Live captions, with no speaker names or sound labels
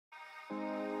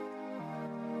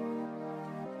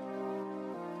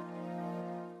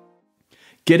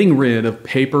Getting rid of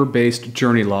paper-based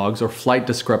journey logs or flight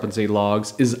discrepancy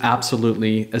logs is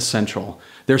absolutely essential.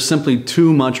 There's simply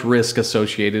too much risk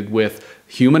associated with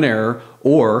human error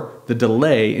or the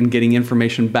delay in getting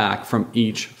information back from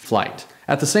each flight.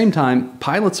 At the same time,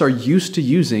 pilots are used to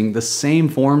using the same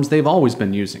forms they've always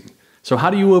been using. So how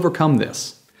do you overcome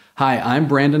this? Hi, I'm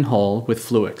Brandon Hull with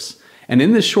Fluix. And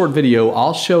in this short video,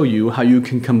 I'll show you how you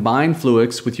can combine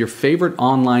Fluix with your favorite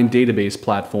online database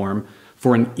platform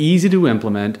for an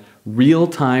easy-to-implement,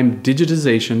 real-time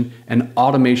digitization and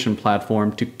automation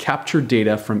platform to capture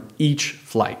data from each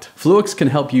flight. Fluix can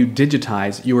help you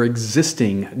digitize your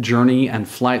existing journey and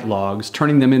flight logs,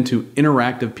 turning them into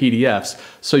interactive PDFs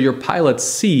so your pilots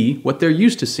see what they're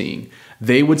used to seeing.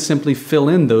 They would simply fill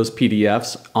in those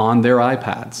PDFs on their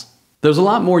iPads. There's a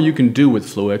lot more you can do with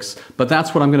Fluix, but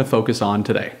that's what I'm going to focus on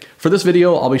today. For this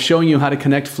video, I'll be showing you how to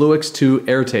connect Fluix to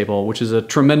Airtable, which is a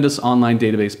tremendous online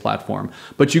database platform.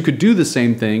 But you could do the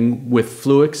same thing with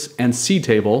Fluix and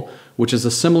Ctable, which is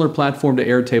a similar platform to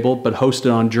Airtable but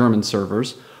hosted on German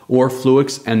servers, or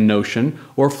Fluix and Notion,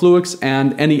 or Fluix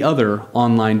and any other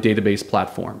online database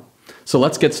platform. So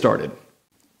let's get started.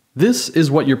 This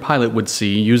is what your pilot would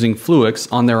see using Fluix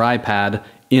on their iPad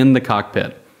in the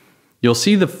cockpit. You'll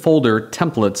see the folder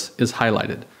Templates is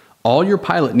highlighted. All your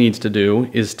pilot needs to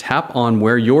do is tap on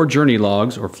where your journey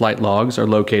logs or flight logs are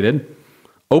located,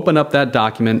 open up that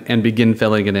document, and begin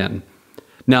filling it in.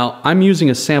 Now, I'm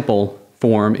using a sample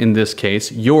form in this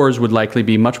case. Yours would likely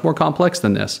be much more complex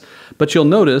than this, but you'll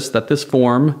notice that this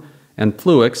form and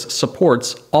Fluix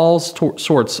supports all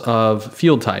sorts of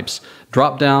field types,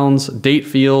 drop downs, date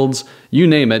fields, you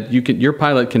name it. Your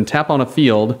pilot can tap on a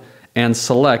field and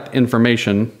select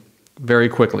information very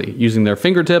quickly using their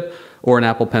fingertip or an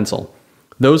Apple Pencil.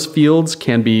 Those fields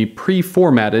can be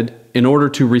pre-formatted in order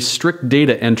to restrict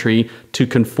data entry to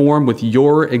conform with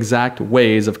your exact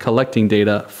ways of collecting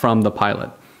data from the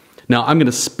pilot. Now, I'm going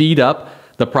to speed up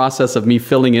the process of me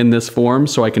filling in this form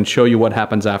so I can show you what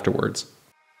happens afterwards.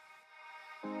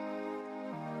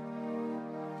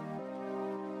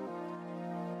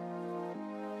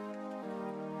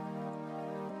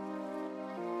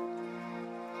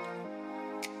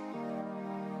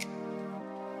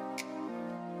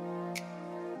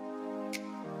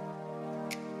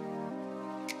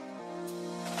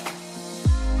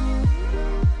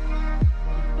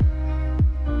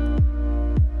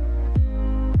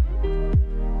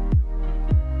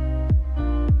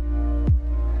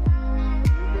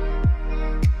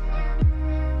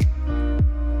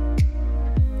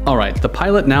 All right, the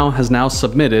pilot has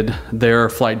submitted their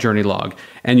flight journey log,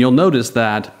 and you'll notice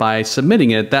that by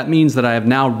submitting it, that means that I have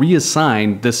now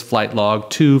reassigned this flight log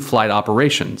to flight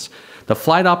operations. The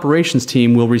flight operations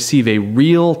team will receive a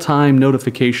real-time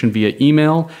notification via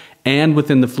email and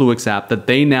within the Fluix app that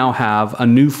they now have a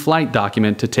new flight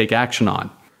document to take action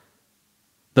on.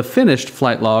 The finished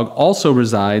flight log also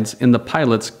resides in the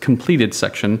pilot's completed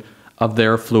section of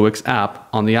their Fluix app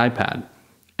on the iPad,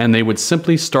 and they would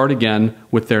simply start again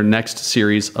with their next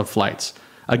series of flights.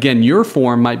 Again, your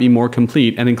form might be more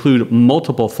complete and include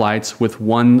multiple flights with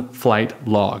one flight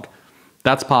log.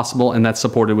 That's possible, and that's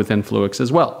supported within Fluix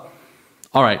as well.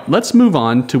 All right, let's move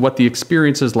on to what the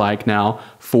experience is like now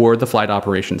for the flight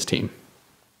operations team.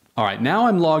 All right, now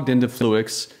I'm logged into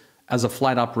Fluix as a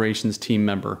flight operations team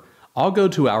member. I'll go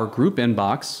to our group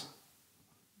inbox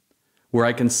where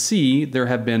I can see there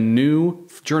have been new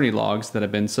journey logs that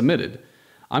have been submitted.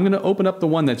 I'm going to open up the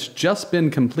one that's just been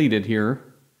completed here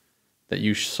that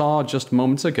you saw just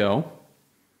moments ago.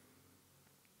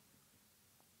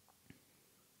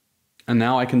 And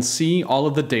now I can see all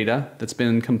of the data that's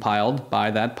been compiled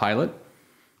by that pilot.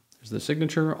 There's the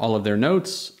signature, all of their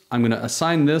notes. I'm going to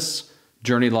assign this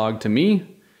journey log to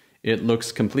me. It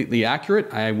looks completely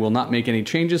accurate. I will not make any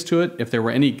changes to it. If there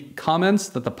were any comments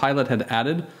that the pilot had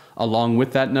added along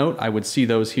with that note, I would see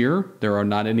those here. There are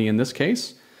not any in this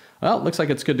case. Well, it looks like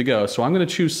it's good to go, so I'm going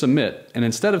to choose Submit, and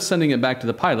instead of sending it back to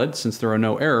the pilot, since there are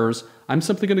no errors, I'm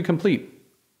simply going to complete.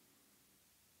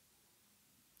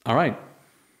 All right,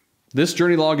 this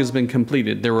journey log has been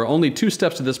completed. There were only two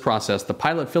steps to this process, the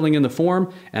pilot filling in the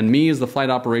form and me as the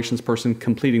flight operations person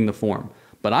completing the form.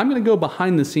 But I'm going to go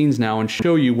behind the scenes now and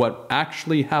show you what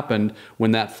actually happened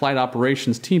when that flight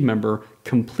operations team member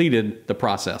completed the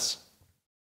process.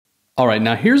 All right,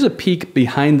 now here's a peek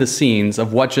behind the scenes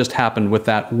of what just happened with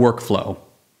that workflow.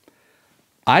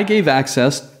 I gave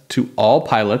access to all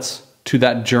pilots to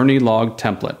that journey log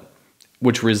template,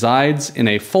 which resides in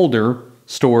a folder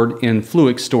stored in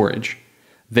Fluix storage.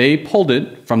 They pulled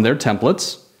it from their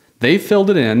templates, they filled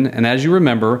it in, and as you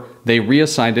remember, they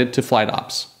reassigned it to Flight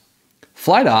Ops.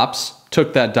 Flight Ops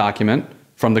took that document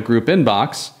from the group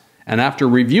inbox And after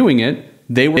reviewing it,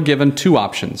 they were given two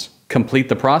options: complete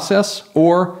the process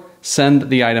or send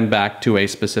the item back to a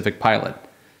specific pilot.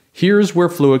 Here's where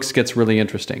Fluix gets really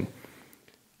interesting.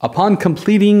 Upon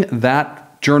completing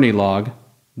that journey log,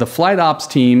 the flight ops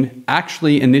team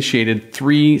actually initiated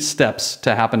 3 steps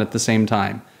to happen at the same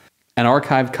time. An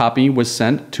archived copy was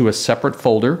sent to a separate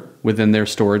folder within their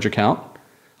storage account.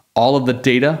 All of the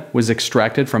data was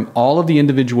extracted from all of the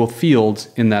individual fields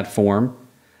in that form.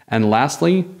 And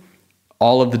lastly,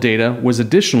 all of the data was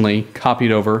additionally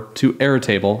copied over to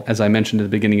Airtable, as I mentioned at the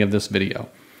beginning of this video.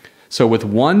 So with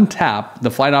one tap,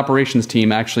 the flight operations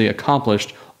team actually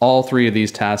accomplished all 3 of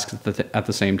these tasks at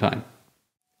the same time.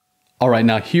 All right,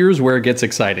 now here's where it gets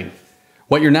exciting.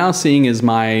 What you're now seeing is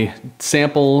my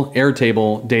sample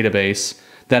Airtable database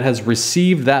that has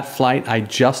received that flight I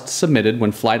just submitted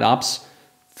when flight ops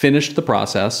finished the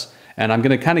process. And I'm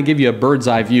going to kind of give you a bird's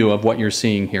eye view of what you're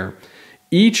seeing here.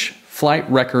 Each flight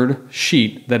record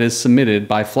sheet that is submitted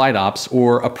by flight ops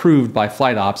or approved by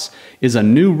flight ops is a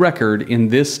new record in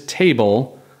this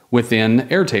table within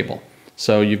Airtable.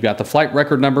 So you've got the flight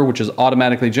record number, which is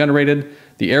automatically generated,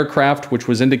 the aircraft, which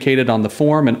was indicated on the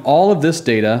form, and all of this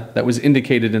data that was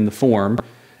indicated in the form.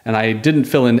 And I didn't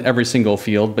fill in every single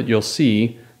field, but you'll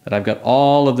see that I've got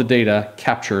all of the data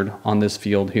captured on this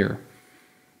field here.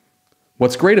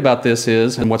 What's great about this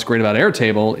is, and what's great about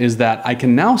Airtable, is that I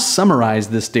can now summarize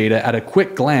this data at a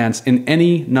quick glance in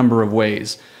any number of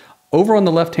ways. Over on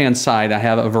the left-hand side, I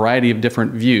have a variety of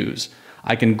different views.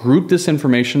 I can group this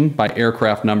information by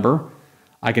aircraft number.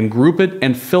 I can group it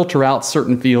and filter out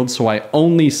certain fields so I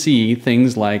only see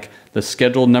things like the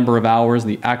scheduled number of hours,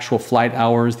 the actual flight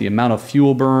hours, the amount of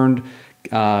fuel burned,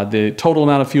 the total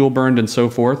amount of fuel burned, and so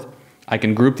forth. I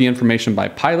can group the information by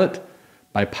pilot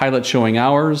showing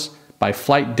hours, by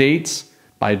flight dates,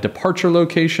 by departure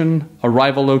location,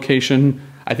 arrival location.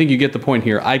 I think you get the point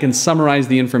here. I can summarize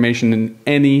the information in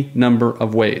any number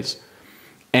of ways.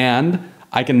 And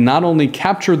I can not only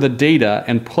capture the data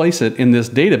and place it in this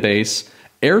database,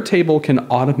 Airtable can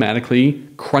automatically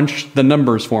crunch the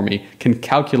numbers for me, can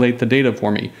calculate the data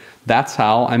for me. That's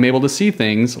how I'm able to see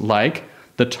things like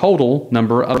the total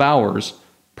number of hours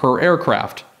per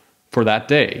aircraft for that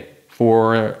day,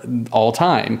 for all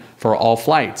time, for all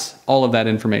flights, all of that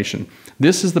information.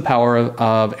 This is the power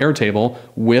of Airtable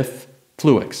with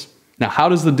Fluix. Now, how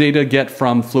does the data get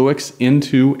from Fluix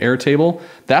into Airtable?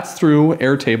 That's through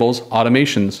Airtable's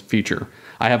automations feature.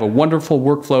 I have a wonderful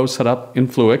workflow set up in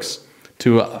Fluix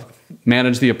to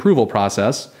manage the approval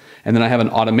process. And then I have an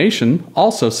automation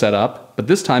also set up, but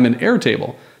this time in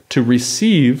Airtable, to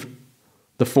receive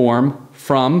the form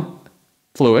from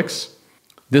Fluix.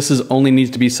 This only needs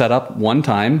to be set up one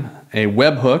time. A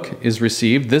webhook is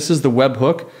received. This is the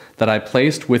webhook that I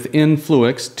placed within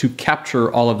Fluix to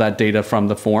capture all of that data from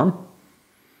the form.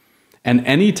 And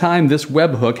anytime this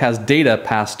webhook has data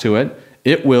passed to it,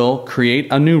 it will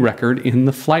create a new record in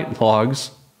the flight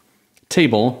logs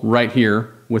table right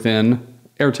here within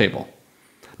Airtable.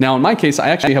 Now, in my case, I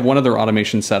actually have one other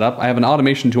automation set up. I have an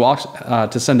automation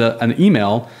to send an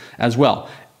email as well.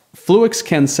 Fluix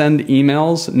can send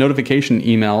emails, notification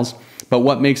emails, but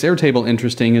what makes Airtable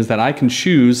interesting is that I can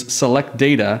choose select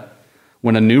data.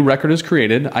 When a new record is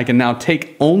created, I can now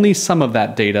take only some of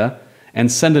that data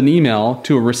and send an email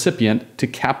to a recipient to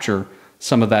capture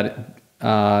some of that,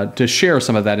 to share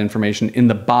some of that information in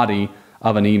the body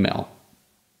of an email.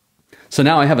 So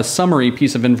now I have a summary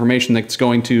piece of information that's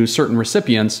going to certain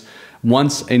recipients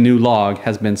once a new log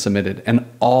has been submitted. And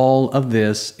all of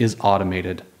this is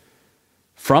automated.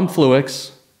 From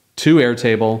Fluix to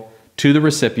Airtable to the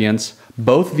recipients,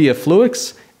 both via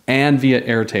Fluix and via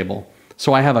Airtable.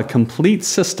 So I have a complete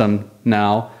system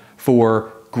now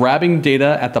for grabbing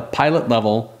data at the pilot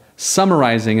level,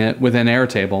 summarizing it within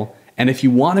Airtable. And if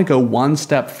you want to go one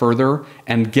step further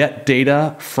and get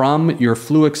data from your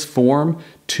Fluix form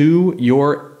to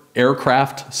your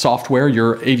aircraft software,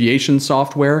 your aviation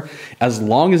software, as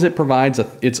long as it provides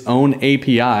its own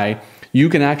API, you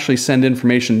can actually send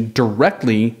information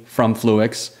directly from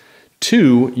Fluix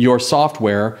to your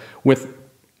software with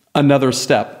another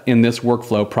step in this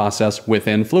workflow process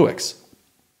within Fluix.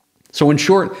 So in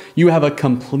short, you have a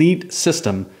complete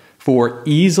system for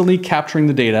easily capturing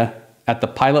the data at the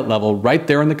pilot level right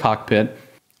there in the cockpit,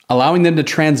 allowing them to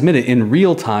transmit it in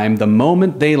real time the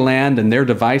moment they land and their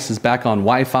device is back on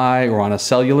Wi-Fi or on a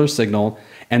cellular signal,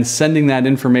 and sending that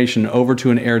information over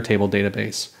to an Airtable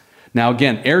database. Now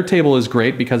again, Airtable is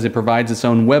great because it provides its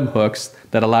own webhooks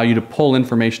that allow you to pull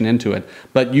information into it.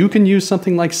 But you can use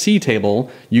something like Ctable,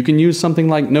 you can use something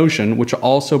like Notion, which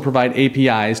also provide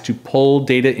APIs to pull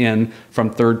data in from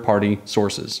third-party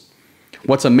sources.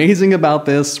 What's amazing about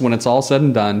this when it's all said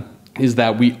and done is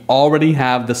that we already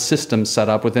have the system set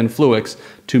up within Fluix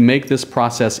to make this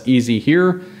process easy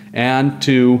here and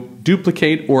to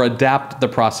duplicate or adapt the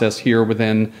process here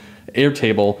within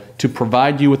Airtable to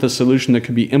provide you with a solution that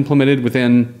could be implemented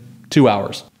within 2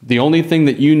 hours. The only thing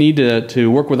that you need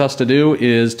to work with us to do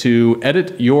is to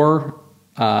edit your,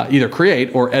 either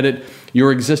create or edit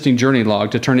your existing journey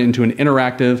log to turn it into an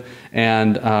interactive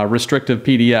and restrictive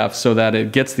PDF so that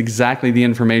it gets exactly the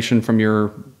information from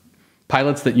your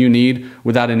pilots that you need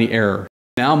without any error.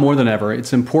 Now more than ever,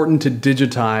 it's important to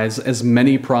digitize as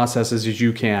many processes as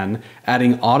you can,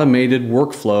 adding automated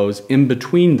workflows in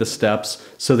between the steps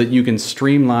so that you can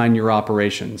streamline your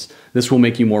operations. This will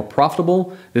make you more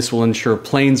profitable, this will ensure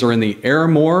planes are in the air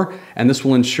more, and this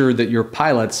will ensure that your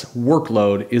pilot's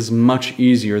workload is much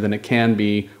easier than it can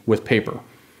be with paper.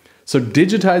 So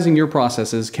digitizing your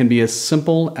processes can be as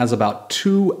simple as about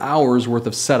 2 hours worth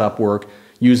of setup work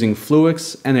using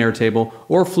Fluix and Airtable,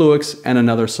 or Fluix and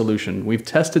another solution. We've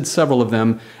tested several of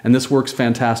them, and this works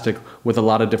fantastic with a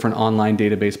lot of different online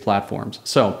database platforms.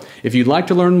 So if you'd like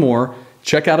to learn more,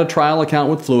 check out a trial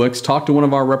account with Fluix, talk to one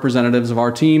of our representatives of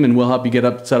our team, and we'll help you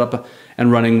get set up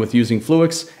and running with using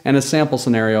Fluix and a sample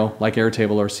scenario like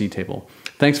Airtable or Ctable.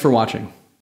 Thanks for watching.